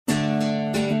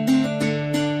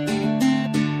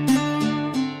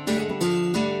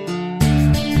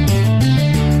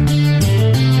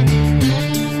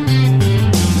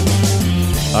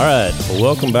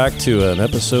welcome back to an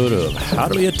episode of How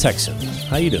to Be a Texan.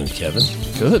 How you doing, Kevin?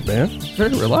 Good, man.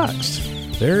 Very relaxed.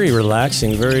 Very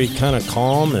relaxing, very kind of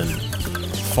calm and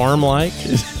farm-like.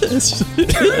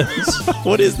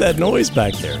 What is that noise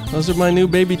back there? Those are my new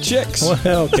baby chicks.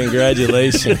 Well,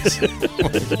 congratulations. Oh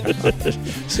my gosh.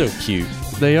 So cute.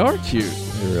 They are cute.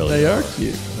 They are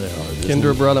cute. They are.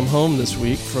 Kendra brought them home this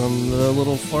week from the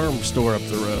little farm store up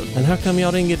the road. And how come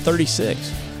y'all didn't get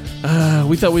 36?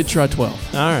 We thought we'd try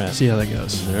 12. All right. See how that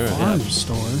goes. All right. Farm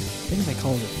store? I think they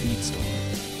call it a feed store.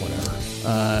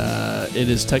 Whatever. It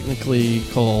is technically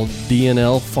called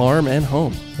D&L Farm and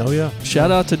Home. Oh, yeah.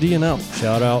 Shout out to D&L.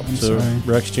 Shout out to sorry.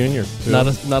 Rex Jr. Not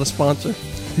a sponsor.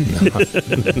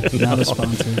 Not a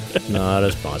sponsor. Not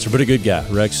a sponsor, but a good guy.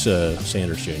 Rex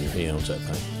Sanders Jr. He owns that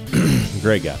thing.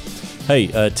 Great guy. Hey,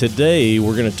 today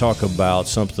we're going to talk about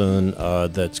something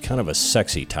that's kind of a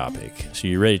sexy topic. So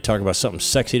you ready to talk about something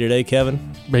sexy today,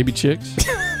 Kevin? Baby chicks?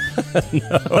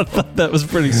 No, I thought that was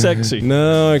pretty sexy.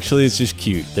 No, actually, it's just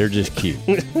cute. They're just cute.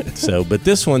 But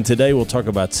this one today, we'll talk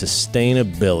about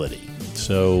sustainability.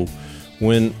 So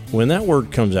when that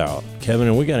word comes out, Kevin,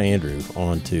 and we got Andrew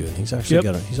on too, and he's actually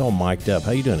he's all mic'd up.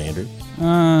 How you doing, Andrew?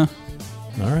 All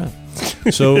right.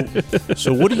 So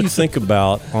what do you think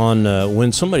about on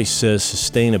when somebody says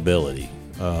sustainability?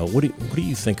 What do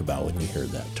you think about when you hear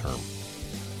that term?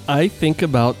 I think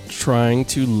about trying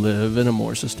to live in a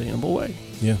more sustainable way.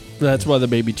 Yeah, that's why the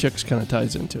baby chicks kind of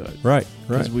ties into it. Right.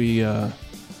 Because we,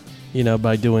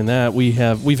 by doing that, we've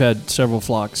had several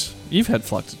flocks. You've had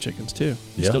flocks of chickens too.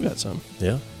 You still got some.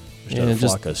 Yeah. A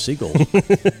flock of seagulls.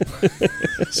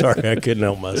 Sorry, I couldn't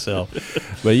help myself.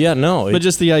 But yeah, no. But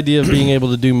just the idea of being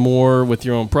able to do more with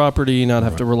your own property, not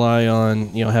have to rely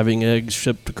on having eggs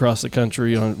shipped across the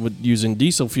country with using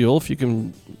diesel fuel. If you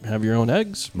can have your own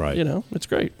eggs, right? It's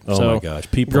great. Oh my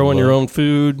gosh, people growing your own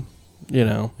food.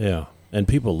 Yeah, and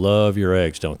people love your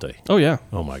eggs, don't they? Oh yeah.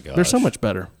 Oh my gosh, they're so much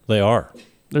better. They are.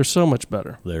 They're so much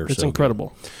better. It's so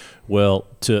incredible. Good. Well,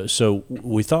 so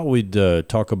we thought we'd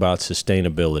talk about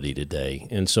sustainability today.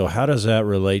 And so how does that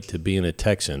relate to being a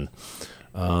Texan?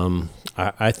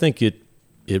 I think it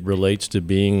relates to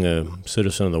being a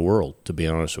citizen of the world, to be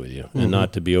honest with you, and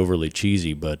not to be overly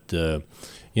cheesy. But,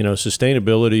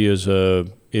 sustainability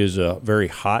is a very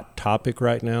hot topic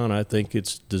right now, and I think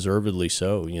it's deservedly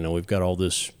so. We've got all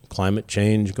this climate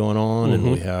change going on,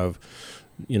 and we have,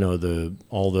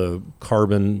 all the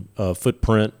carbon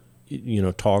footprint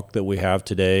talk that we have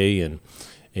today, and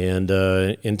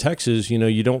in Texas,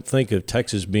 you don't think of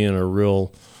Texas being a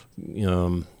real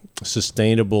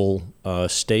sustainable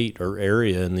state or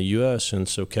area in the U.S. And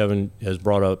so Kevin has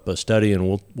brought up a study,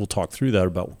 and we'll talk through that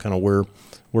about kind of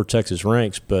where Texas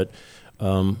ranks. But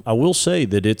I will say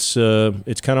that it's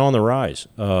kind of on the rise.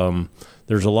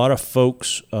 There's a lot of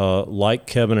folks like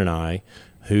Kevin and I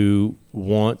who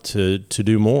want to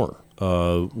do more.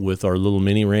 With our little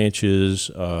mini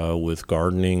ranches, with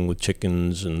gardening, with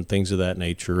chickens and things of that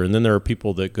nature. And then there are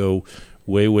people that go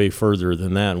way, way further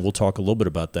than that, and we'll talk a little bit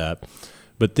about that.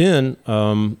 But then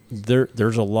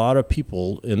there's a lot of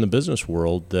people in the business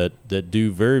world that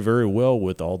do very, very well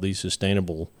with all these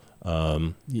sustainable,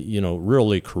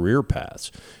 really career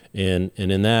paths. And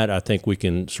in that, I think we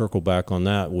can circle back on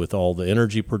that with all the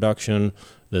energy production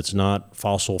that's not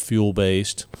fossil fuel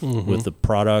based, with the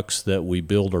products that we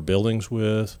build our buildings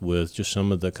with just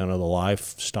some of the kind of the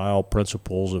lifestyle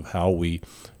principles of how we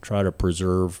try to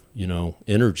preserve,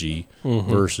 energy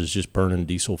versus just burning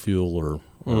diesel fuel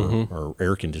or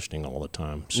air conditioning all the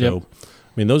time. So,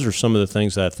 I mean, those are some of the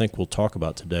things that I think we'll talk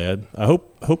about today. I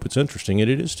hope it's interesting,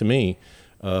 and it is to me.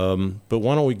 But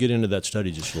why don't we get into that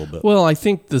study just a little bit? Well, I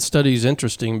think the study is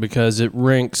interesting because it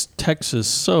ranks Texas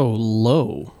so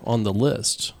low on the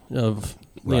list of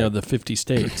the 50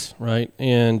 states, right?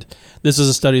 And this is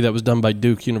a study that was done by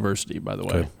Duke University, by the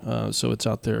way. So it's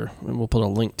out there, and we'll put a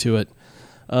link to it.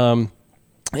 And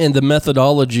the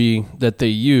methodology that they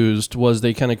used was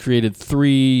they kind of created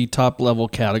 3 top-level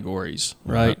categories,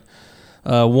 right?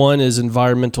 One is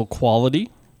environmental quality.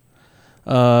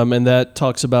 And that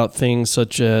talks about things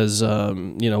such as,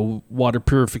 water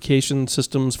purification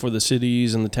systems for the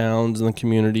cities and the towns and the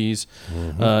communities,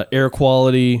 air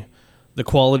quality, the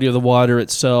quality of the water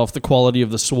itself, the quality of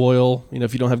the soil.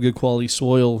 If you don't have good quality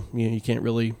soil, you can't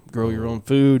really grow your own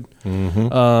food.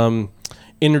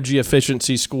 Energy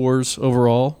efficiency scores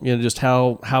overall, just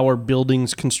how are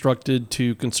buildings constructed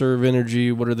to conserve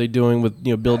energy? What are they doing with,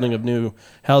 building of new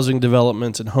housing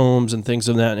developments and homes and things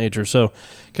of that nature? So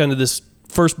kind of this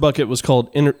first bucket was called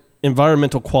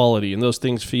environmental quality, and those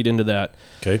things feed into that.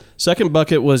 Okay. Second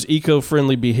bucket was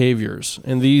eco-friendly behaviors,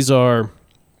 and these are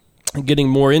getting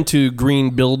more into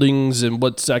green buildings and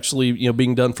what's actually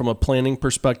being done from a planning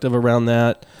perspective around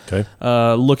that. Okay.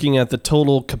 Looking at the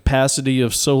total capacity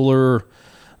of solar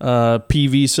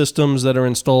PV systems that are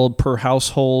installed per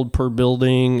household, per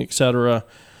building, et cetera.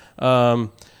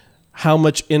 How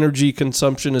much energy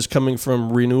consumption is coming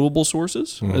from renewable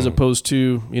sources as opposed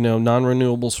to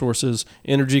non-renewable sources,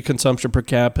 energy consumption per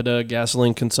capita,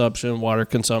 gasoline consumption, water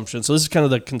consumption. So this is kind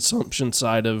of the consumption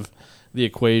side of the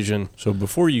equation. So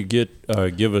before you give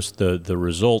us the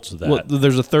results of that. Well,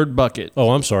 there's a third bucket.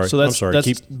 Oh, I'm sorry. So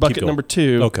that's bucket number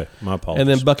 2. Okay, my apologies. And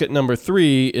then bucket number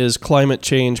 3 is climate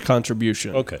change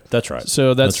contribution. Okay, that's right.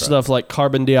 So that's stuff like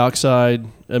carbon dioxide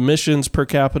emissions per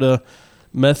capita,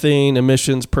 methane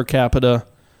emissions per capita,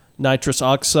 nitrous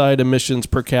oxide emissions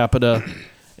per capita,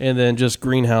 and then just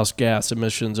greenhouse gas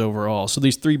emissions overall. So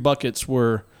these 3 buckets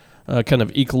were kind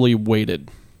of equally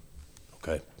weighted.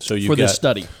 Okay, so you for this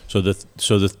study. So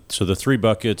the 3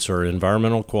 buckets are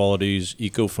environmental qualities,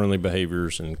 eco-friendly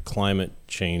behaviors, and climate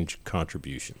change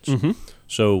contributions. Mm-hmm.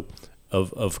 So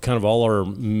of kind of all our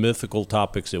mythical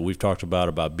topics that we've talked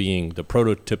about being the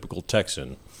prototypical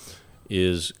Texan,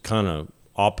 is kind of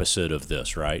opposite of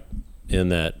this, right? In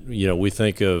that we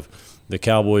think of the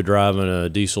cowboy driving a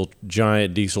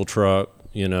giant diesel truck,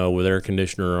 with air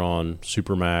conditioner on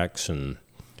Supermax, and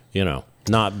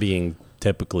not being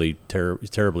typically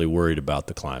terribly worried about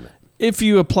the climate. If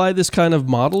you apply this kind of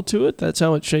model to it, that's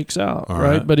how it shakes out,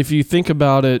 right? But if you think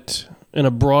about it in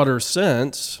a broader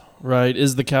sense, right,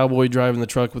 is the cowboy driving the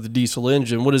truck with the diesel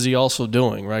engine, what is he also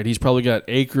doing, right? He's probably got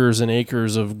acres and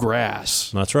acres of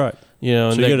grass. That's right.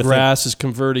 And that grass is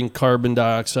converting carbon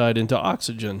dioxide into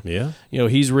oxygen. Yeah.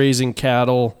 He's raising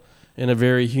cattle in a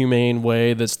very humane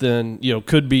way that's then,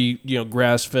 could be,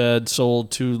 grass-fed,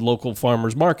 sold to local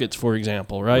farmers markets, for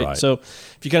example, right? So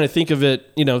if you kind of think of it,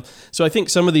 so I think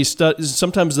some of these studies,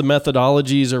 sometimes the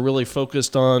methodologies are really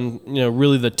focused on,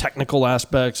 really the technical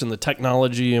aspects and the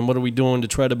technology and what are we doing to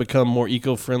try to become more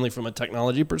eco-friendly from a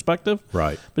technology perspective.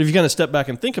 Right. But if you kind of step back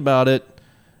and think about it,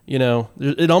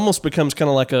 it almost becomes kind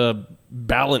of like a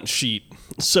balance sheet,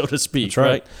 so to speak. That's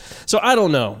right. So I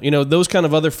don't know. Those kind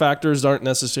of other factors aren't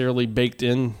necessarily baked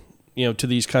in, to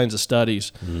these kinds of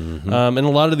studies. Mm-hmm. And a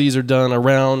lot of these are done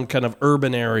around kind of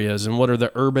urban areas and what are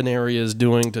the urban areas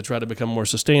doing to try to become more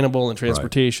sustainable in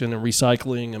transportation and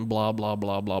recycling and blah, blah,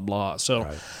 blah, blah, blah. So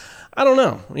I don't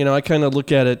know. I kind of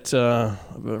look at it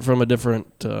from a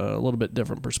little bit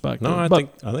different perspective. No, I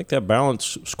think that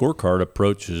balanced scorecard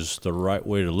approach is the right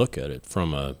way to look at it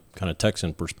from a kind of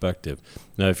Texan perspective.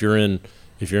 Now, if you're in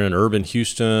urban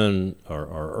Houston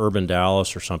or urban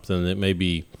Dallas or something, it may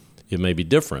be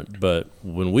different. But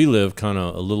when we live kind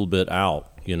of a little bit out,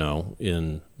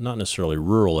 in not necessarily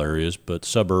rural areas, but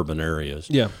suburban areas.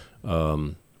 Yeah.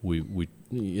 We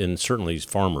and certainly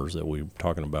farmers that we're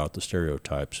talking about, the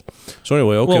stereotypes. So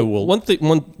anyway, okay. Well,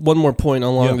 one more point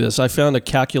along this. I found a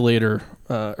calculator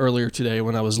earlier today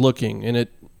when I was looking, and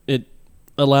it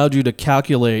allowed you to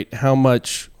calculate how many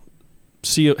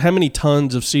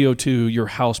tons of CO2 your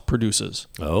house produces.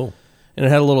 Oh. And it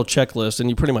had a little checklist, and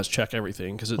you pretty much check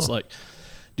everything because it's like,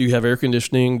 do you have air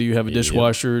conditioning? Do you have a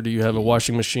dishwasher? Do you have a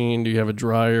washing machine? Do you have a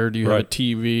dryer? Do you have a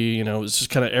TV? It's just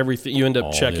kind of everything. You end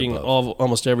up checking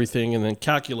almost everything and then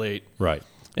calculate. Right.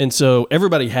 And so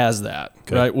everybody has that,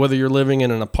 right? Whether you're living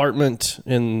in an apartment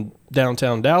in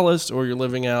downtown Dallas or you're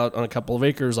living out on a couple of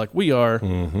acres like we are.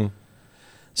 Mm-hmm.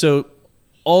 So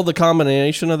all the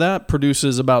combination of that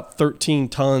produces about 13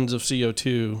 tons of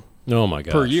CO2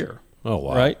 per year. Oh,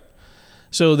 wow. Right?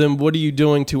 So then what are you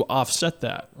doing to offset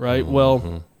that, right? Mm-hmm.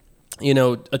 Well,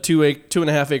 a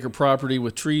 2.5 acre property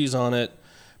with trees on it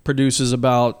produces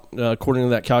about, according to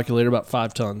that calculator, about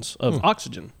 5 tons of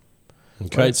oxygen.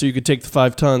 Okay. Right? So you could take the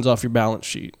 5 tons off your balance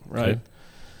sheet, right? Okay.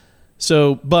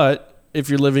 So, but if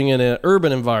you're living in an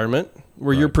urban environment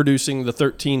where you're producing the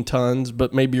 13 tons,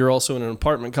 but maybe you're also in an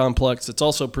apartment complex that's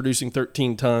also producing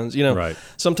 13 tons,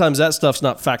 sometimes that stuff's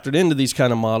not factored into these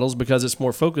kind of models because it's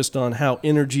more focused on how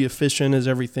energy efficient is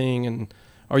everything and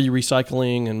are you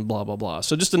recycling and blah, blah, blah.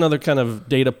 So just another kind of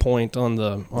data point on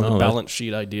the balance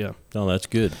sheet idea. No, that's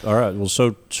good. All right. Well,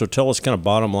 so tell us kind of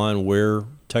bottom line where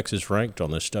Texas ranked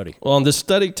on this study. Well, on this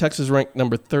study, Texas ranked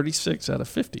number 36 out of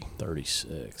 50.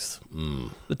 36.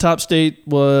 The top state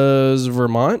was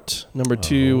Vermont. Number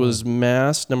 2 was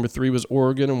Mass. Number 3 was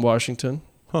Oregon and Washington.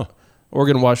 Huh.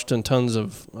 Oregon and Washington, tons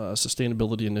of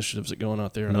sustainability initiatives that going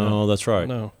out there. No, that's right.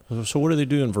 No. So what do they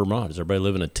do in Vermont? Does everybody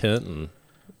live in a tent? And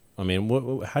I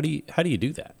mean, how do you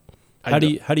do that? How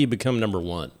do you become number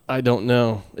one? I don't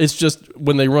know. It's just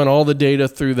when they run all the data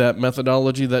through that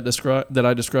methodology that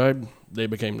I described, they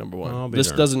became number one.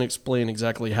 This doesn't explain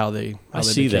exactly how they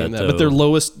became that. But their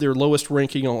lowest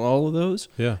ranking on all of those.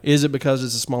 Yeah. Is it because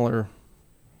it's a smaller?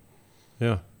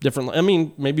 Yeah. Different. I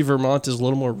mean, maybe Vermont is a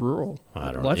little more rural.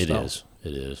 I don't lifestyle. know.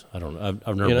 It is. I don't know.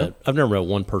 I've never met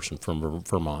one person from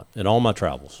Vermont in all my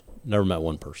travels. Never met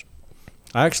one person.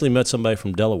 I actually met somebody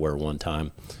from Delaware one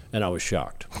time, and I was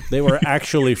shocked. They were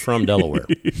actually from Delaware.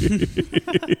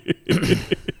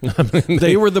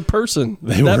 They were the person.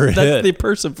 That's the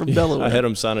person from Delaware. I had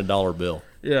them sign a $1 bill.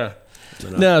 Yeah.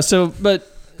 And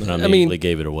I immediately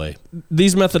gave it away.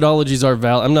 These methodologies are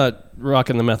valid. I'm not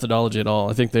rocking the methodology at all.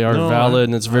 I think they are valid,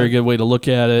 and it's a very good way to look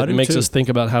at it. It makes us think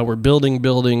about how we're building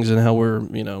buildings and how we're,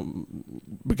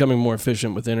 becoming more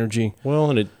efficient with energy.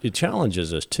 Well, and it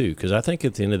challenges us too, because I think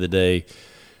at the end of the day,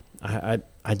 I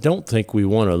don't think we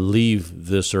want to leave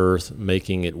this earth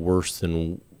making it worse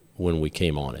than when we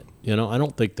came on it. I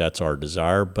don't think that's our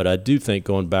desire, but I do think,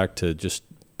 going back to just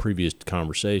previous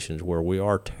conversations, where we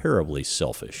are terribly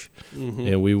selfish,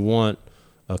 and we want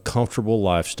a comfortable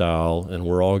lifestyle, and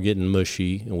we're all getting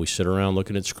mushy, and we sit around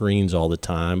looking at screens all the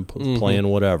time, playing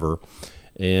whatever,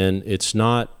 and it's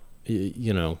not,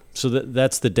 so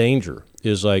that's the danger,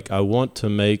 is like, I want to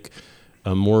make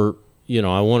a more,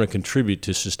 I want to contribute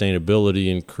to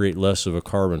sustainability and create less of a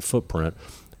carbon footprint,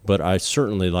 but I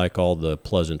certainly like all the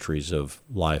pleasantries of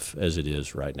life as it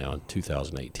is right now in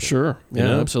 2018. Sure.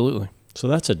 Yeah, absolutely. So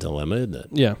that's a dilemma, isn't it?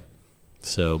 Yeah.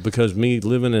 So, because me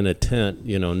living in a tent,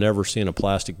 never seeing a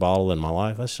plastic bottle in my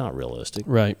life, that's not realistic.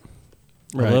 Right.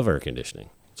 I love air conditioning.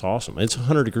 It's awesome. It's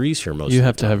 100 degrees here most of the time. You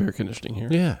have to have air conditioning here.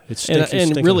 Yeah. It's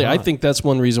and really, hot. I think that's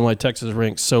one reason why Texas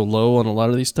ranks so low on a lot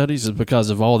of these studies, is because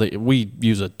of we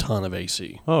use a ton of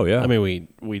AC. Oh, yeah. I mean,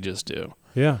 we just do.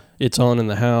 Yeah. It's on in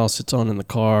the house. It's on in the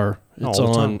car. It's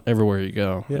on everywhere you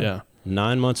go. Yeah.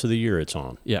 9 months of the year it's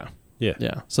on. Yeah. Yeah.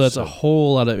 Yeah. So that's a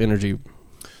whole lot of energy.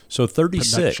 So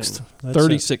 36th.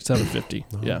 36 out of 50.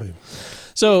 Yeah.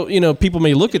 So, people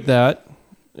may look at that,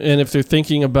 and if they're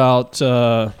thinking about,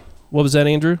 what was that,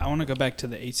 Andrew? I want to go back to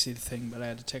the AC thing, but I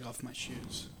had to take off my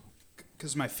shoes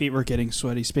because my feet were getting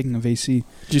sweaty. Speaking of AC.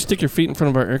 Did you stick your feet in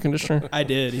front of our air conditioner? I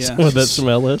did, yeah. What that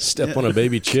smell is? Step on a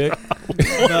baby chick.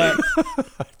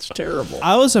 It's terrible.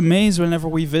 I was amazed whenever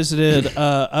we visited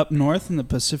up north in the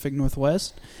Pacific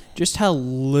Northwest, just how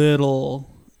little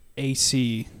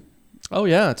AC. Oh,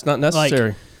 yeah. It's not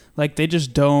necessary. Like they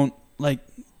just don't,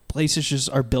 places just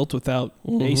are built without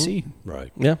AC.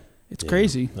 Right. Yeah. It's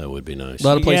crazy. That would be nice. A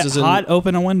lot of places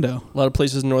open a window. A lot of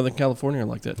places in Northern California are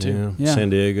like that too. Yeah. San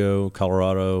Diego,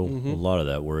 Colorado, a lot of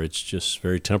that, where it's just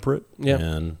very temperate. Yeah.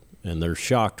 And they're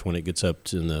shocked when it gets up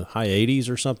to in the high 80s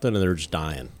or something, and they're just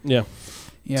dying. Yeah.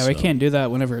 Yeah, we can't do that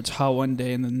whenever it's hot one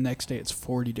day and the next day it's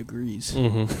 40 degrees.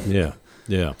 Yeah.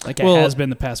 Yeah. Like it has been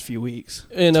the past few weeks.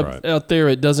 And out there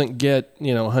it doesn't get,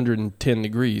 110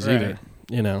 degrees either,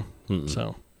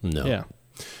 So, no. Yeah.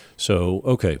 So,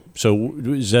 okay. So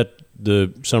is that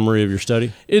the summary of your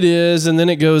study? It is, and then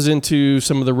it goes into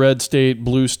some of the red state,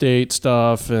 blue state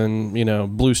stuff, and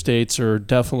blue states are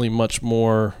definitely much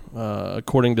more,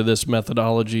 according to this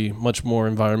methodology, much more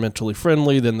environmentally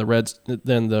friendly than the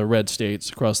red states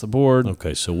across the board.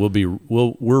 Okay, so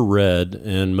we're red,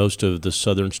 and most of the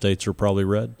southern states are probably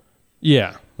red.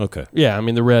 Yeah. Okay. Yeah, I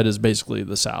mean the red is basically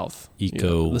the South,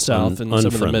 the South and some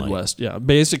of the Midwest. Yeah,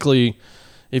 basically,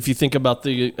 if you think about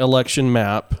the election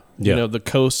map. The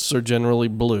coasts are generally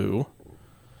blue,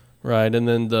 right? And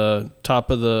then the top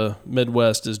of the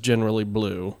Midwest is generally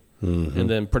blue. And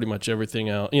then pretty much everything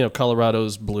else.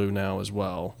 Colorado's blue now as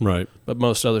well. Right. But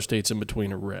most other states in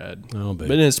between are red. Oh, baby.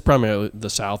 But it's primarily the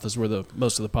South is where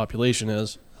most of the population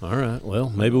is. All right.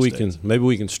 Well, maybe we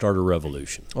can start a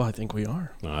revolution. Well, I think we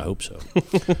are. I hope so.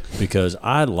 Because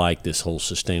I like this whole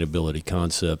sustainability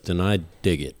concept, and I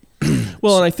dig it.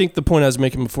 Well, and I think the point I was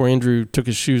making before Andrew took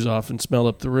his shoes off and smelled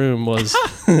up the room was,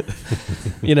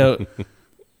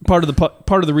 part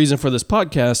of the reason for this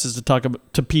podcast is to talk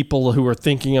to people who are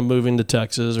thinking of moving to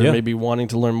Texas or maybe wanting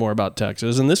to learn more about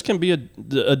Texas, and this can be a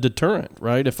deterrent,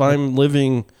 right? If I'm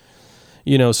living,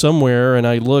 somewhere and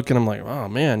I look and I'm like, oh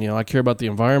man, I care about the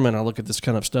environment. I look at this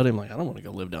kind of study, I'm like, I don't want to go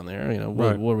live down there.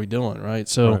 What are we doing, right?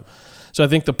 So I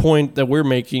think the point that we're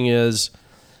making is.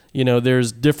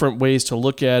 There's different ways to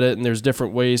look at it, and there's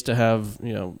different ways to have,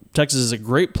 Texas is a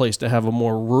great place to have a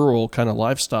more rural kind of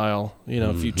lifestyle,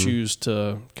 if you choose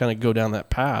to kind of go down that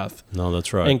path. No,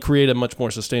 that's right. And create a much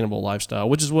more sustainable lifestyle,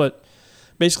 which is what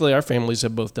basically our families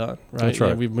have both done, right? That's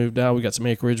right. We've moved out. We got some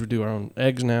acreage. We do our own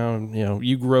eggs now. And,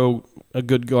 you grow a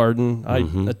good garden. I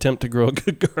attempt to grow a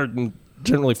good garden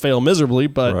generally fail miserably,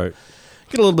 but Right.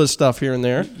 get a little bit of stuff here and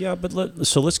there. Yeah, but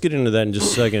let's get into that in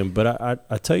just a second. But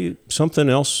I tell you something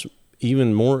else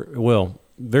even more,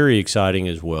 very exciting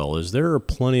as well, is there are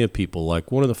plenty of people,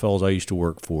 like one of the fellows I used to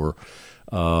work for,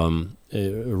 a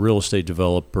real estate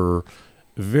developer,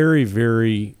 very,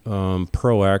 very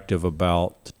proactive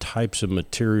about the types of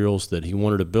materials that he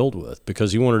wanted to build with,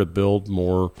 because he wanted to build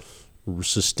more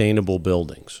sustainable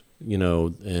buildings,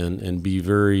 and be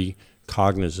very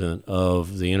cognizant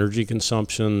of the energy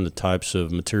consumption, the types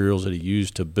of materials that he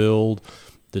used to build,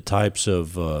 the types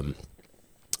of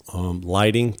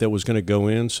lighting that was going to go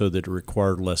in so that it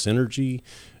required less energy,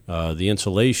 the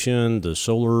insulation, the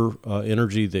solar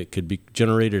energy that could be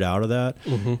generated out of that.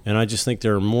 Mm-hmm. And I just think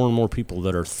there are more and more people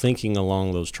that are thinking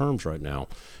along those terms right now.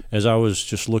 As I was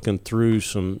just looking through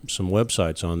some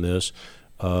websites on this,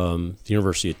 the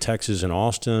University of Texas in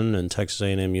Austin and Texas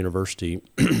A&M University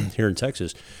here in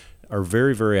Texas are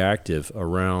very, very active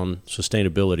around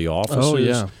sustainability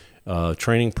offices,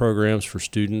 training programs for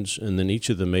students, and then each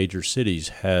of the major cities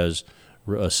has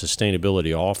a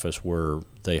sustainability office where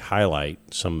they highlight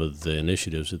some of the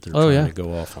initiatives that they're trying to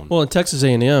go off on. Well, in Texas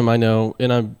A&M, I know,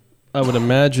 and I would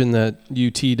imagine that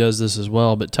UT does this as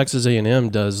well, but Texas A&M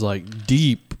does like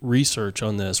deep research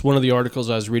on this. One of the articles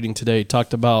I was reading today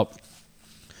talked about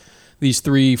these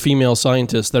 3 female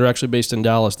scientists that are actually based in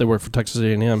Dallas. They work for Texas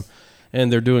A&M,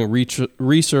 and they're doing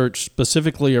research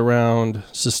specifically around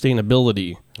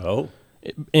sustainability. Oh.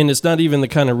 And it's not even the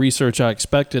kind of research I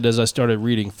expected as I started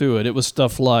reading through it. It was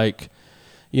stuff like,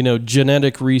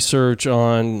 genetic research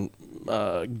on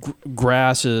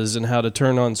grasses and how to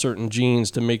turn on certain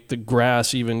genes to make the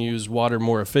grass even use water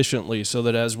more efficiently, so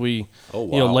that as we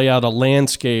lay out a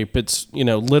landscape, it's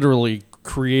literally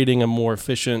creating a more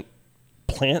efficient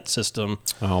plant system.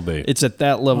 It's at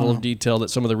that level of detail that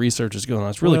some of the research is going on.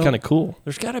 It's really kind of cool.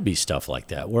 There's got to be stuff like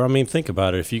that where, think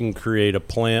about it. If you can create a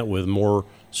plant with more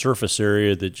surface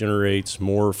area that generates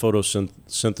more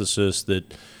photosynthesis,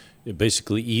 that it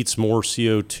basically eats more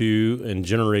CO2 and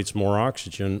generates more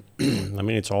oxygen,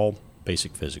 it's all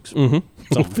basic physics.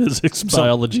 Mm-hmm. Physics,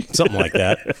 biology. Something like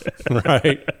that,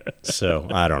 right? So,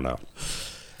 I don't know.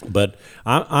 But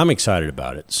I'm excited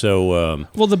about it. So,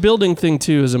 well, the building thing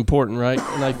too is important, right?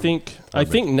 And I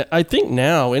think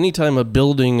now, anytime a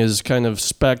building is kind of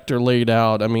spec'd or laid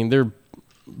out, they're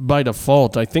by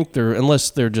default. I think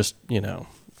unless they're just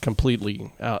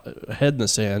completely head in the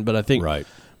sand. But I think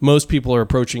most people are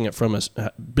approaching it from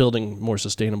building more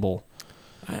sustainable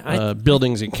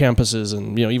buildings and campuses,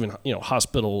 and even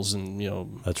hospitals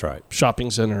and that's right, shopping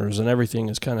centers and everything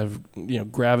is kind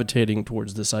of gravitating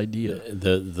towards this idea.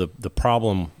 The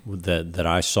problem that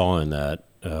I saw in that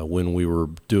when we were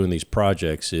doing these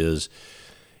projects is,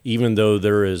 even though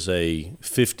there is a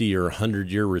 50 or 100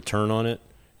 year return on it,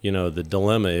 the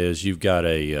dilemma is you've got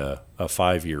a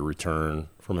 5-year return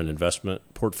from an investment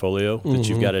portfolio that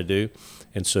you've got to do,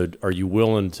 and so are you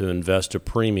willing to invest a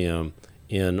premium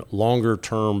in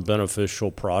longer-term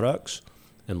beneficial products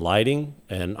and lighting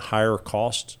and higher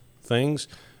cost things,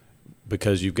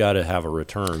 because you've got to have a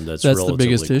return that's relatively the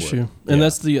biggest quick. issue. And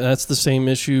that's the same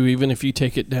issue, even if you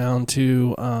take it down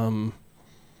to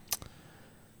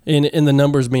and the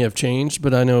numbers may have changed,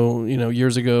 but I know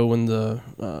years ago when the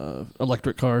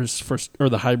electric cars first, or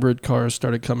the hybrid cars,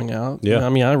 started coming out.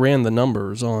 I ran the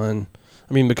numbers on.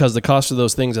 Because the cost of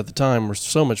those things at the time were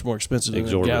so much more expensive than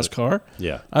a gas car.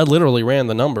 Yeah. I literally ran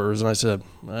the numbers and I said,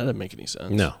 that doesn't make any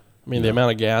sense. No. The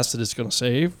amount of gas that it's going to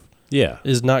save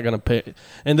is not going to pay.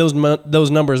 And those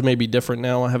numbers may be different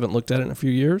now. I haven't looked at it in a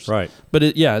few years. Right. But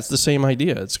it's the same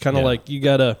idea. It's kind of like we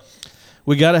got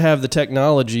to have the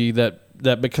technology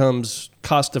that becomes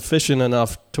cost efficient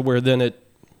enough to where then it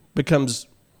becomes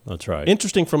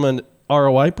interesting from an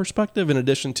ROI perspective, in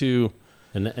addition to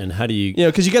And how do you...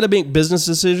 because you got to make business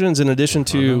decisions in addition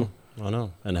to... I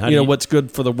know. And how do you... what's good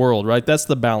for the world, right? That's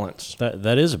the balance.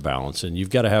 That is a balance, and you've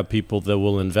got to have people that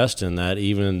will invest in that,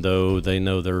 even though they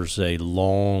know there's a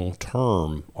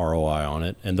long-term ROI on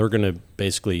it, and they're going to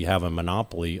basically have a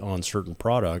monopoly on certain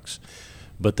products,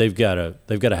 but they've got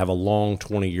to have a long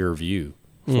 20-year view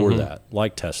for that,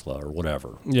 like Tesla or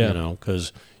whatever. Yeah.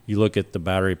 Because you look at the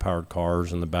battery-powered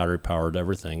cars and the battery-powered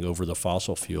everything over the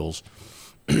fossil fuels.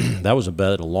 That was a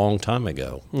bet a long time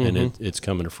ago, and it's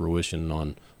coming to fruition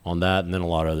on that, and then a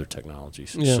lot of other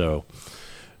technologies. Yeah. So,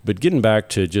 but getting back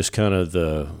to just kind of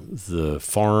the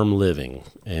farm living,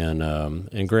 and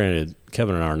granted,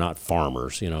 Kevin and I are not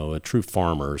farmers. A true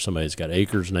farmer, somebody that's got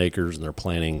acres and acres, and they're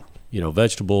planting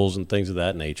vegetables and things of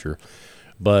that nature.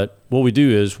 But what we do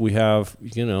is we have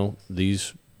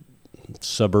these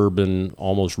suburban,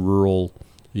 almost rural,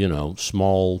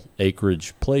 small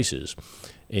acreage places.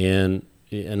 And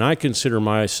and I consider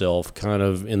myself kind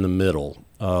of in the middle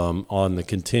on the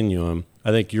continuum.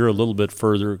 I think you're a little bit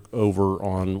further over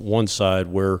on one side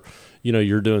where,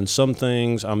 you're doing some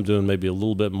things. I'm doing maybe a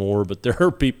little bit more, but there are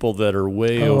people that are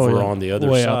way over on the other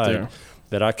way out side there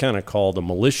that I kind of call the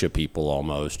militia people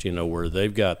almost, where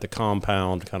they've got the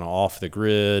compound kind of off the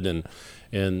grid,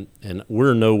 and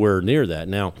we're nowhere near that.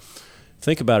 Now,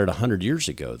 think about it 100 years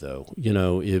ago, though.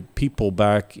 If people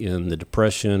back in the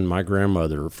Depression, my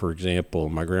grandmother, for example,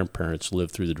 my grandparents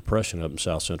lived through the Depression up in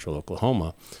south central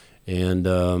Oklahoma,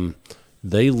 and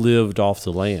they lived off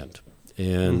the land.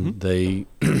 And they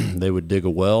would dig a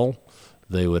well.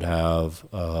 They would have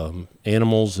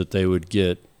animals that they would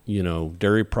get,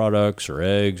 dairy products or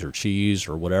eggs or cheese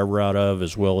or whatever out of,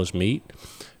 as well as meat.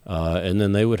 And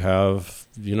then they would have,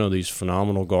 these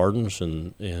phenomenal gardens,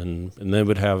 and they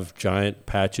would have giant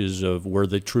patches of where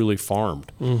they truly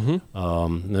farmed. And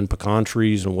then pecan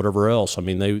trees and whatever else. I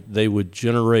mean, they would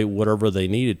generate whatever they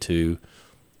needed to.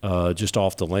 Just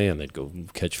off the land. They'd go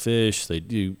catch fish,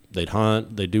 they'd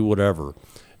hunt, they'd do whatever.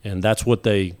 And that's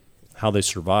how they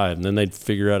survived. And then they'd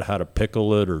figure out how to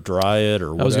pickle it or dry it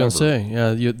or whatever. I was going to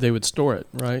say, they would store it,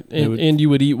 right? And you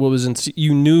would eat what was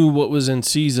you knew what was in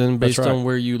season based on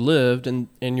where you lived, and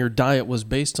your diet was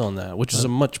based on that, which is a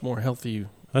much more healthy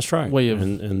way of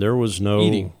and there was no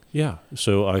eating. Yeah.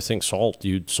 So I think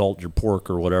you'd salt your pork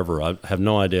or whatever. I have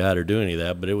no idea how to do any of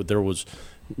that, but there was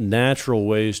natural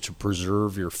ways to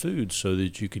preserve your food so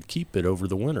that you could keep it over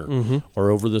the winter or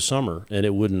over the summer and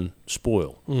it wouldn't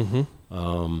spoil,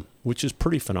 which is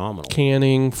pretty phenomenal.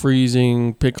 Canning,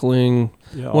 freezing, pickling.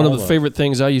 Yeah, one of the favorite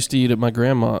things I used to eat at my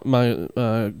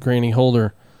Granny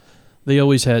Holder, they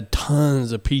always had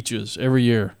tons of peaches every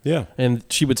year. Yeah. And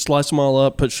she would slice them all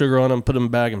up, put sugar on them, put them in a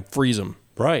bag, and freeze them.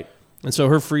 Right. And so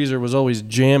her freezer was always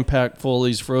jam-packed full of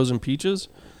these frozen peaches.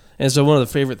 And so one of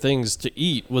the favorite things to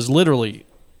eat was literally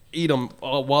eat them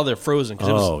while they're frozen. It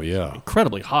was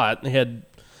incredibly hot. They had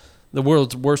the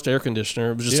world's worst air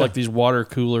conditioner. It was just like these water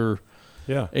cooler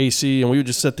AC, and we would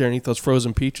just sit there and eat those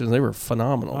frozen peaches, and they were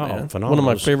phenomenal, man. Phenomenal.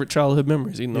 One of my favorite childhood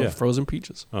memories, eating those frozen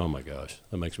peaches. Oh, my gosh.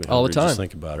 That makes me all the time. Just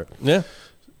think about it. Yeah.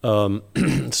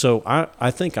 So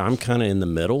I think I'm kind of in the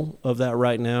middle of that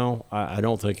right now. I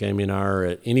don't think Amy and I are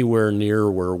at anywhere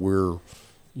near where we're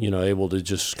able to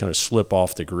just kind of slip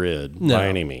off the grid by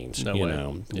any means. No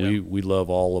way. We love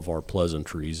all of our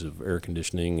pleasantries of air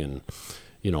conditioning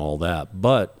and, all that.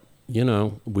 But,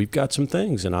 we've got some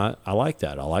things, and I like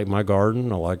that. I like my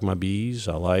garden. I like my bees.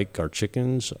 I like our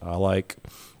chickens. I like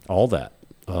all that.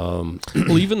 Well,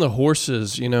 even the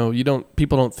horses,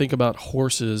 people don't think about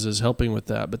horses as helping with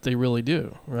that, but they really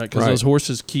do, right? Because those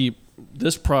horses keep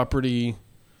this property,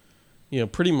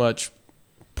 pretty much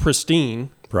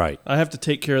pristine. Right. I have to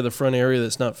take care of the front area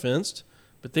that's not fenced,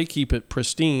 but they keep it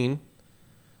pristine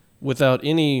without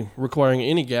requiring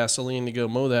any gasoline to go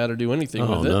mow that or do anything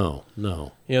with it. Oh,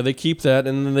 no. They keep that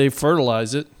and then they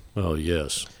fertilize it. Oh,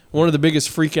 yes. One of the biggest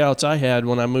freakouts I had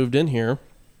when I moved in here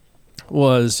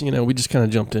was, we just kind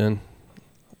of jumped in.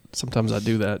 Sometimes I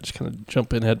do that, just kind of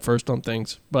jump in head first on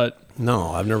things. But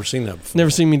no, I've never seen that before. Never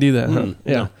seen me do that, huh?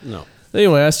 Yeah. No.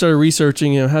 Anyway, I started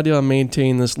researching, how do I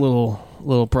maintain this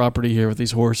little property here with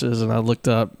these horses, and I looked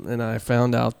up and I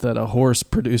found out that a horse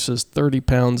produces 30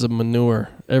 pounds of manure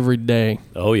every day.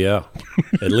 Oh, yeah.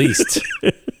 At least.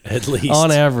 At least.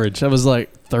 On average. I was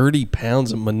like, 30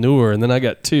 pounds of manure, and then I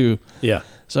got 2. Yeah.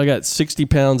 So I got 60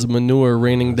 pounds of manure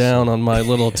raining down on my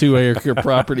little 2-acre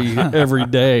property every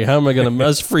day. How am I going to... I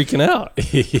was freaking out.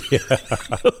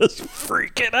 I was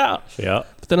freaking out. Yeah.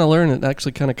 But then I learned it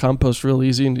actually kind of composts real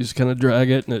easy, and you just kind of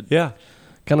drag it, and it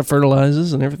kind of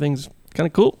fertilizes, and everything's kind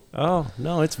of cool. Oh,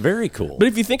 no, it's very cool. But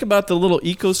if you think about the little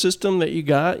ecosystem that you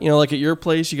got, like at your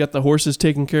place, you got the horses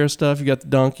taking care of stuff, you got the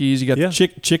donkeys, you got the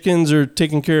chickens are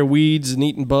taking care of weeds and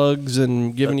eating bugs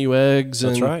and giving you eggs.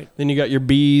 That's right. Then you got your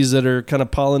bees that are kind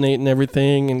of pollinating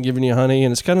everything and giving you honey,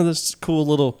 and it's kind of this cool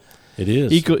little... It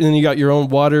is. And then you got your own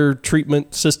water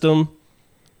treatment system,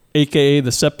 a.k.a.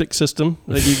 the septic system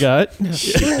that you got.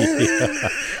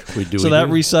 We do. So that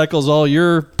recycles all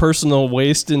your personal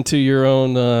waste into your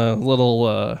own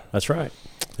little... That's right.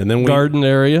 And then garden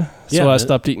area. So I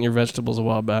stopped eating your vegetables a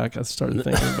while back. I started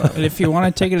thinking about it. And if you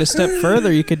want to take it a step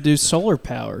further, you could do solar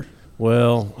power.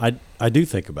 Well, I do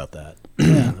think about that.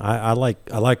 Yeah. I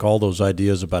like all those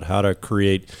ideas about how to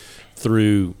create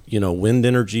through, wind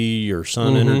energy or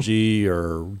sun energy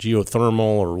or geothermal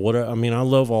or whatever. I mean, I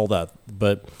love all that.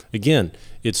 But again,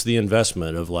 it's the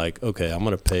investment of like, okay, I'm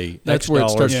going to pay That's X where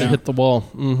dollars. it starts to hit the wall.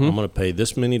 Mm-hmm. I'm going to pay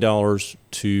this many dollars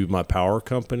to my power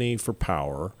company for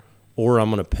power, or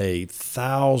I'm going to pay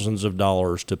thousands of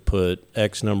dollars to put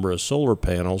X number of solar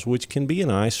panels, which can be an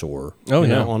eyesore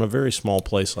on a very small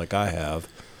place like I have.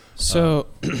 So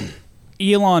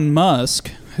Elon Musk,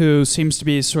 who seems to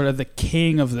be sort of the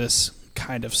king of this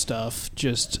kind of stuff,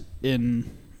 just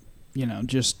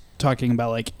talking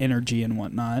about like energy and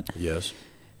whatnot. Yes.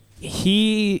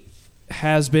 He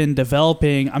has been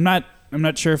developing, I'm not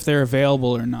sure if they're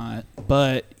available or not,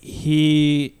 but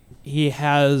he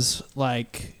has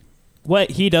like,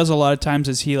 what he does a lot of times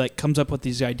is he like comes up with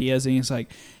these ideas and he's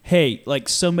like, hey, like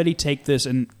somebody take this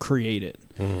and create it.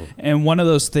 Mm. And one of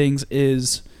those things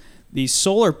is these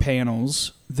solar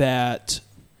panels that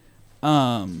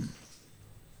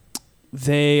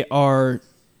they are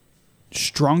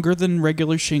stronger than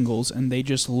regular shingles and they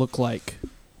just look like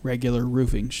regular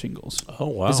roofing shingles. Oh,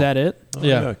 wow. Is that it? Oh,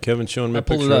 yeah. Kevin's showing me a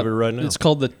picture of it right now. It's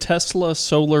called the Tesla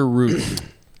Solar Roof.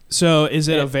 So is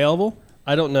it available?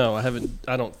 I don't know.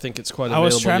 I don't think it's quite available. I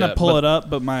was trying yet, to pull it up,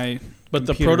 but my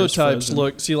the prototypes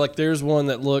look, like there's one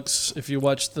that looks, if you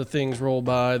watch the things roll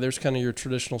by, there's kind of your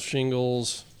traditional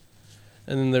shingles.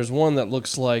 And then there's one that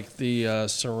looks like the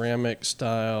ceramic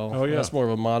style. Oh, yeah. That's more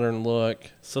of a modern look.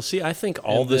 So, see, I think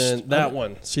all this... That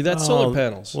one. See, that's solar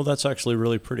panels. Well, that's actually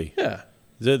really pretty. Yeah.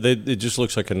 It just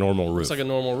looks like a normal roof. It's like a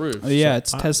normal roof. Oh, yeah,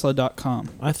 it's Tesla.com.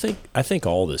 I think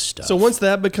all this stuff... So once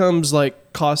that becomes,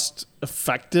 like,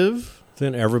 cost-effective...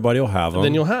 Then everybody will have them.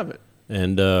 Then you'll have it.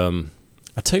 And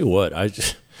I tell you what,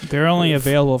 they're only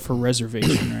available for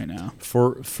reservation right now.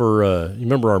 For you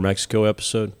remember our Mexico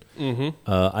episode? Mm-hmm.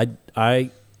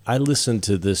 I listened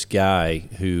to this guy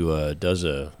who does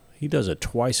a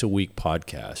twice a week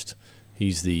podcast.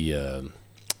 He's the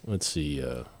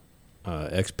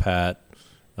expat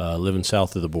living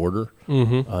south of the border.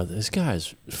 Mm-hmm. This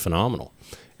guy's phenomenal.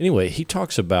 Anyway, he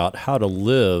talks about how to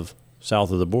live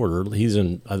south of the border. He's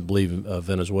in, I believe,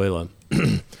 Venezuela.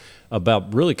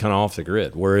 About really kind of off the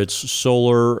grid, where it's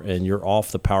solar and you're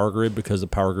off the power grid because the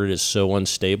power grid is so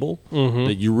unstable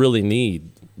that you really need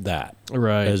that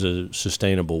as a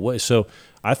sustainable way. So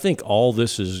I think all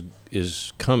this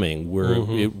is coming where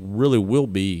it really will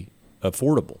be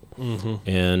affordable.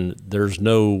 And there's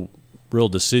no real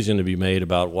decision to be made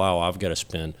about, wow, I've got to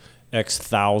spend X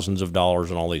thousands of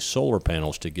dollars on all these solar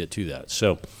panels to get to that.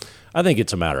 So I think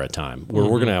it's a matter of time where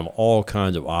we're going to have all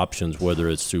kinds of options, whether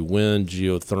it's through wind,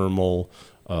 geothermal,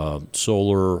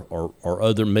 solar, or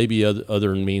other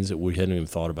means that we hadn't even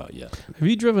thought about yet. Have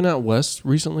you driven out west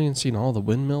recently and seen all the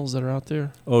windmills that are out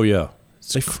there? Oh, yeah.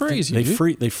 It's crazy.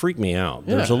 They freak me out.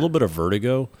 Yeah. There's a little bit of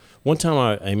vertigo. One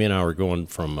time Amy and I were going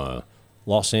from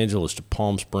Los Angeles to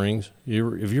Palm Springs.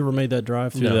 Have you ever made that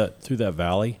drive through that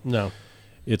valley? No.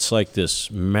 It's like this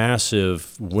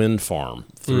massive wind farm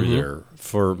through there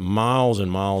for miles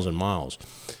and miles and miles.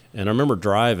 And I remember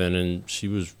driving, and she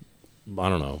was, I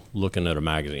don't know, looking at a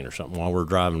magazine or something while we were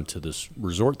driving to this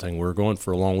resort thing. We were going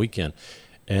for a long weekend.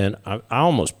 And I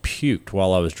almost puked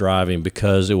while I was driving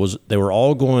because they were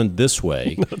all going this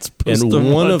way, and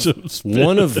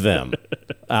one of them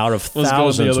out of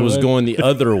thousands was going the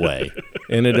other way.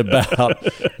 And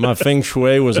my feng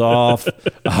shui was off.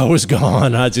 I was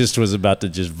gone. I just was about to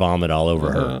just vomit all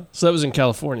over her. So that was in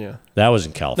California. That was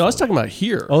in California. No, I was talking about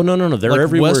here. Oh no, they're like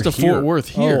everywhere. West of Fort Worth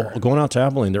here. Oh, going out to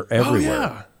Abilene, they're everywhere. Oh,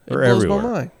 yeah. They're blows everywhere.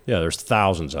 my mind. Yeah, there's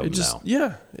thousands of them now.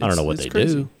 Yeah, I don't know what they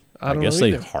do. I guess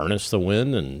they harness the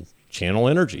wind and channel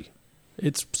energy.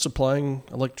 It's supplying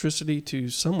electricity to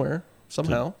somewhere,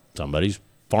 somehow. Somebody's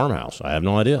farmhouse. I have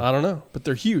no idea. I don't know, but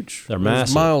they're huge. They're massive.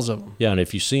 There's miles of them. Yeah, and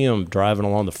if you see them driving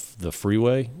along the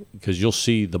freeway, because you'll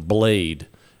see the blade,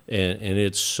 and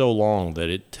it's so long that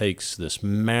it takes this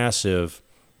massive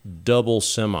double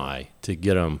semi to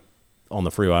get them on the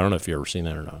freeway. I don't know if you've ever seen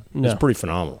that or not. No. It's pretty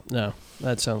phenomenal. No,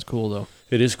 that sounds cool, though.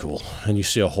 It is cool, and you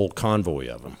see a whole convoy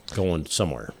of them going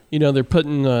somewhere. You know, they're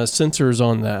putting sensors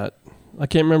on that. I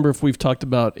can't remember if we've talked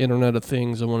about Internet of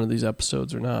Things on one of these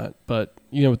episodes or not, but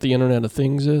you know what the Internet of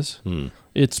Things is?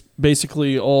 It's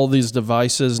basically all these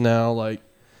devices now, like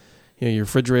your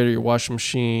refrigerator, your washing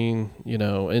machine,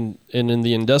 and in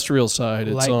the industrial side,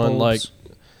 it's on bulbs.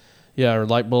 Or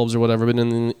light bulbs or whatever. But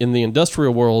in the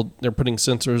industrial world, they're putting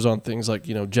sensors on things like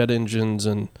jet engines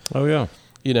and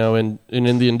and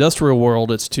in the industrial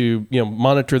world, it's to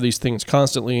monitor these things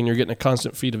constantly, and you're getting a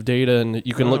constant feed of data, and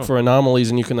you can look for anomalies,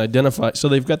 and you can identify. So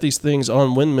they've got these things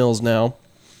on windmills now,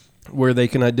 where they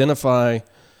can identify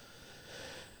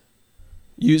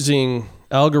using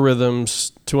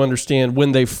algorithms to understand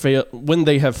when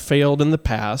they have failed in the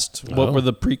past, what were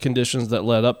the preconditions that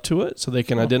led up to it, so they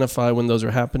can identify when those are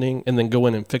happening, and then go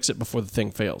in and fix it before the thing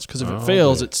fails. Because if it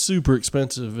fails, it's super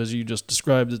expensive, as you just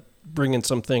described, bringing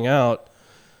something out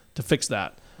to fix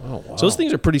that. Oh, wow. So those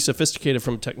things are pretty sophisticated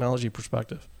from a technology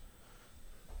perspective.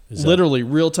 Is that- Literally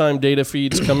real-time data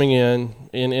feeds coming in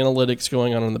and analytics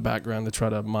going on in the background to try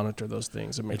to monitor those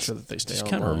things and make sure that they stay This on.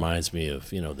 kind of reminds me of,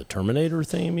 the Terminator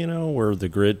theme, where the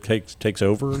grid takes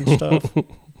over and stuff.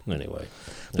 Anyway.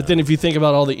 But then if you think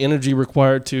about all the energy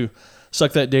required to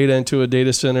suck that data into a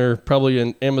data center, probably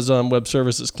an Amazon Web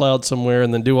Services cloud somewhere,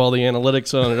 and then do all the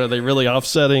analytics on it, are they really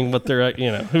offsetting what they're,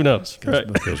 who knows? Right.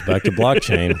 It goes back to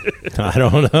blockchain.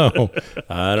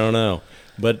 I don't know.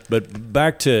 But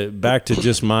back to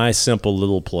just my simple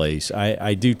little place.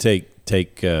 I do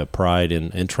take pride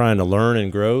in trying to learn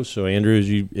and grow. So Andrew,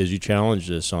 as you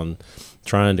challenged us on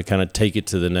trying to kind of take it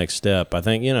to the next step, I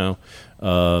think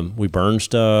we burn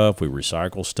stuff, we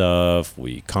recycle stuff,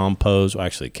 we compost. Well,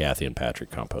 actually, Kathy and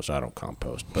Patrick compost. I don't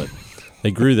compost, but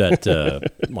they grew that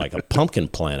like a pumpkin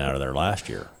plant out of there last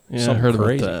year. Yeah, Something I heard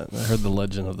crazy. about that. I heard the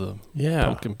legend of the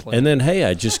pumpkin plant. And then hey,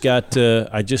 I just got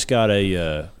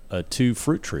two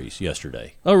fruit trees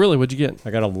yesterday. Oh, really? What'd you get?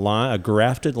 I got a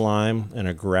grafted lime and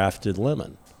a grafted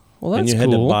lemon. Well, that's and you cool.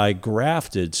 had to buy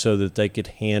grafted so that they could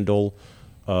handle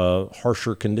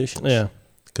harsher conditions. Yeah.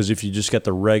 Because if you just got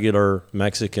the regular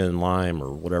Mexican lime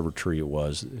or whatever tree it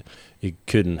was, it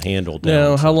couldn't handle down.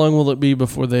 Now, how long will it be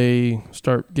before they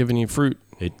start giving you fruit?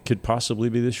 It could possibly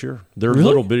be this year. They're Really?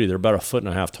 little bitty. They're about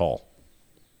 1.5 feet tall.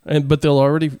 But they'll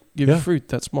already give Yeah. you fruit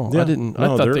that small. Yeah. I didn't. No, I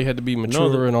thought they're- they had to be no, mature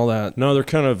they're- and all that. No, they're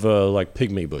kind of like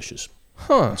pygmy bushes.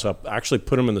 Huh. So I actually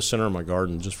put them in the center of my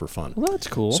garden just for fun. Well, that's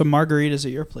cool. So margaritas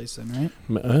at your place then,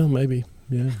 right? Well, maybe.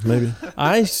 Yeah, maybe.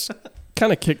 I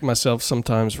kind of kick myself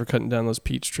sometimes for cutting down those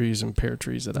peach trees and pear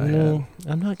trees that I had.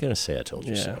 I'm not going to say I told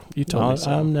you Yeah, so. you told me so.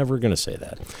 I'm never going to say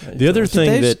that. Yeah, you The other told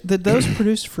me. thing Did those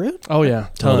produce fruit? Oh yeah,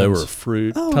 Oh, tons. they were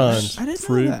fruit, Oh, Tons. I didn't know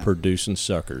fruit that. producing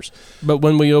suckers. But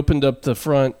when we opened up the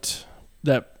front,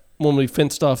 when we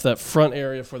fenced off that front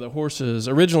area for the horses,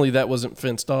 originally that wasn't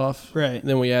fenced off. Right.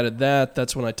 Then we added that.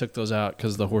 That's when I took those out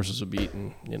because the horses would be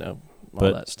eating, all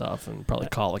But- that stuff and probably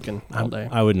colicking all day.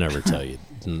 I would never tell you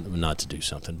not to do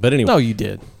something. But anyway, No, you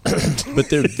did. but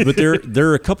there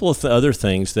are a couple of other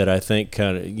things that I think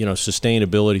kind of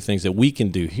sustainability things that we can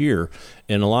do here,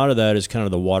 and a lot of that is kind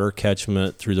of the water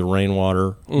catchment through the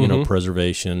rainwater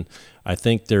preservation. I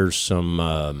think there's some.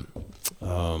 I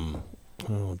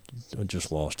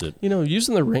just lost it.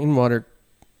 Using the rainwater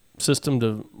system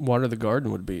to water the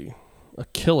garden would be a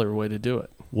killer way to do it.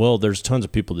 Well, there's tons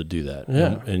of people that do that.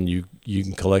 Yeah. And you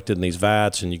can collect it in these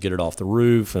vats and you get it off the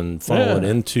roof and funnel it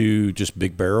into just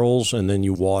big barrels and then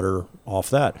you water off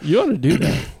that. You ought to do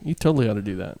that. You totally ought to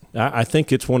do that. I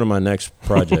think it's one of my next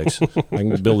projects. I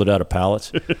can build it out of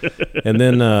pallets. And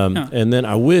then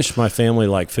I wish my family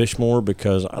liked fish more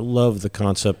because I love the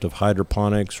concept of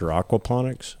hydroponics or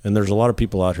aquaponics. And there's a lot of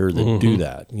people out here that do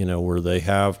that, where they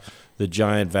have the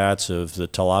giant vats of the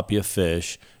tilapia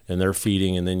fish and they're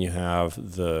feeding, and then you have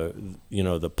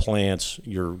the plants,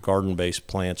 your garden-based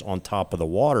plants on top of the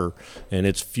water, and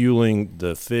it's fueling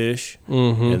the fish,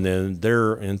 and then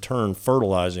they're in turn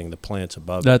fertilizing the plants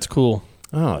above. That's cool.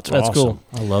 Oh, that's That's awesome. cool.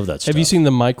 I love that stuff. Have you seen the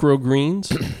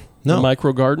microgreens? No. The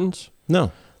micro gardens?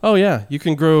 No. Oh, yeah. You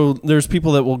can grow. There's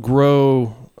people that will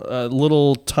grow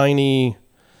little tiny.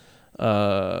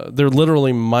 They're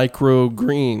literally micro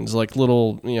greens, like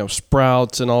little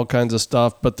sprouts and all kinds of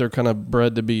stuff, but they're kind of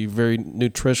bred to be very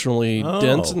nutritionally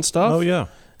dense and stuff. Oh, yeah.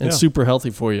 And super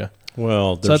healthy for you.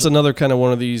 Well, So that's another kind of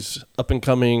one of these up and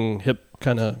coming hip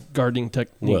kind of gardening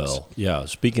techniques. Well, yeah.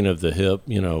 Speaking of the hip,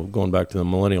 going back to the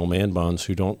millennial man buns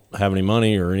who don't have any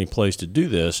money or any place to do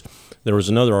this, there was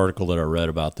another article that I read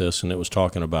about this, and it was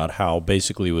talking about how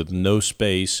basically with no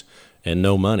space and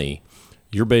no money,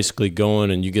 you're basically going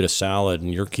and you get a salad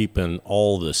and you're keeping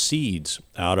all the seeds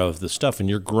out of the stuff and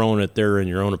you're growing it there in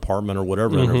your own apartment or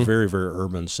whatever in a very, very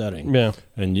urban setting. Yeah.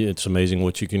 And it's amazing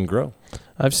what you can grow.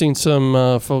 I've seen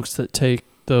some folks that take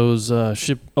those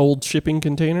old shipping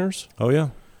containers. Oh, yeah.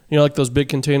 Like those big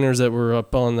containers that were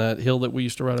up on that hill that we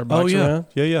used to ride our bikes around.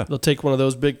 Yeah. They'll take one of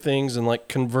those big things and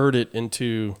convert it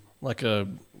into like a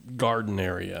garden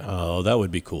area. Oh, that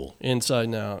would be cool. Inside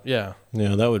and out. Yeah.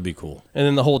 Yeah, that would be cool. And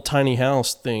then the whole tiny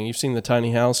house thing. You've seen the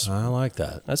tiny house? I like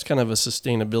that. That's kind of a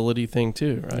sustainability thing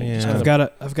too, right? Yeah. Just I've kind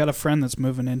of- got a friend that's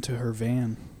moving into her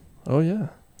van. Oh yeah.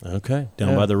 Okay. Down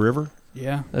Yeah. by the river?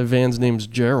 Yeah. That van's name's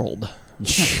Gerald.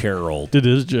 Gerald. It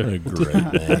is What a Gerald.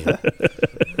 great name.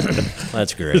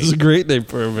 That's great. It's a great name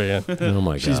for a van. Oh,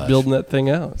 my God. She's building that thing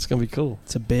out. It's gonna be cool.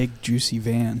 It's a big, juicy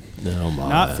van. Oh, my.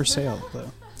 Not for sale,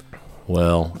 though.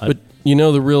 Well, But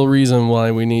the real reason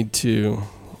why we need to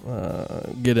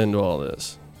get into all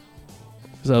this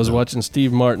is I was watching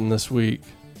Steve Martin this week.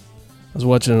 I was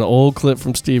watching an old clip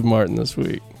from Steve Martin this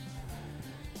week.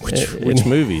 Which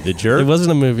movie? The Jerk? It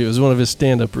wasn't a movie. It was one of his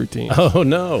stand-up routines. Oh,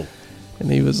 no.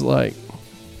 And he was like,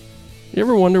 you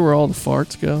ever wonder where all the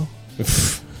farts go?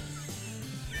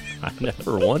 I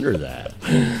never wonder that.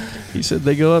 He said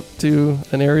they go up to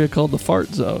an area called the fart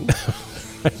zone.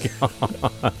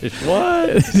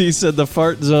 What? He said the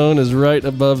fart zone is right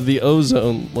above the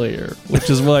ozone layer,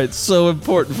 which is why it's so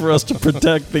important for us to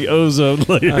protect the ozone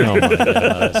layer. Oh, my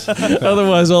gosh.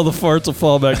 Otherwise, all the farts will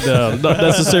fall back down. Not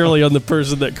necessarily on the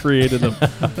person that created them.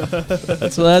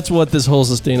 So that's what this whole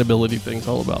sustainability thing's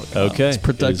all about. Kyle. Okay. It's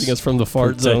protecting us from the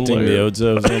fart zone layer. Protecting the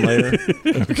ozone layer?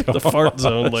 The fart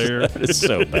zone layer. It's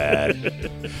so bad.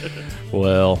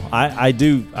 Well, I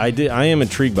am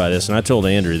intrigued by this, and I told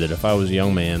Andrew that if I was a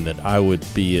young man that I would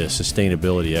be a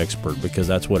sustainability expert, because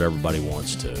that's what everybody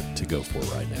wants to go for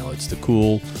right now. It's the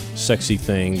cool, sexy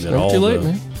things and Not all too late, the.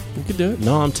 man. You can do it.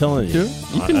 No, I'm telling you, Do it.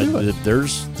 You can do it.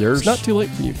 There's It's not too late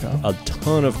for you, Kyle. a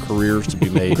ton of careers to be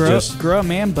made. Grow a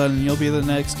man bun and you'll be the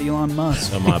next Elon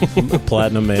Musk. My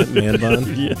platinum man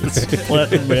bun. Yes,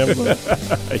 platinum man.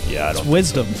 Yeah, I It's don't.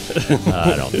 wisdom.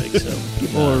 I don't think so.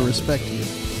 People will respect you.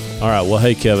 All right. Well,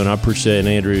 hey, Kevin, I appreciate it. And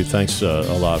Andrew, thanks a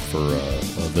lot for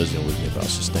visiting with me about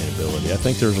sustainability. I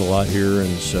think there's a lot here, and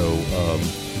so,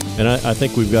 and I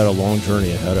think we've got a long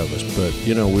journey ahead of us. But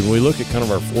when we look at kind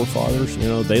of our forefathers,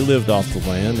 they lived off the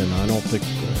land, and I don't think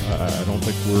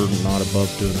we're not above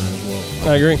doing that as well.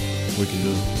 I agree. We can do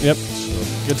it. Yep.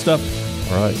 So, Good stuff.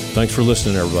 all right. Thanks for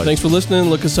listening, everybody. Thanks for listening.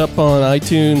 Look us up on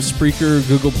iTunes, Spreaker,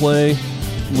 Google Play.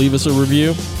 Leave us a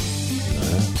review.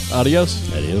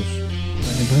 Adios. Adios.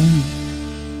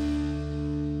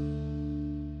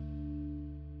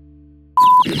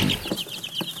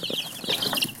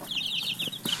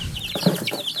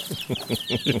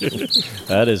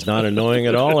 That is not annoying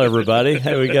at all, everybody.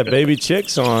 Hey, we got baby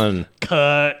chicks on.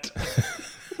 Cut.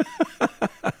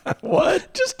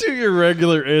 What? Just do your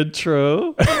regular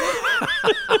intro.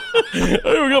 Hey,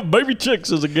 we got Baby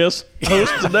Chicks as a guest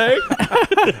host today.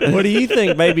 What do you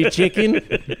think, baby chicken? What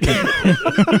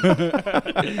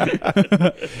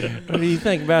do you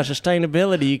think about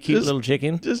sustainability, you cute little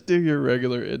chicken? Just do your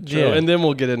regular intro, Yeah. and then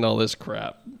we'll get into all this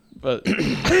crap. But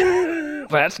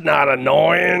that's not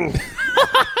annoying.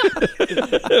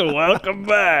 Welcome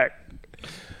back.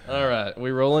 All right,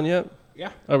 we rolling yet?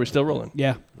 Yeah. Are we still rolling?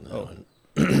 Yeah. Oh.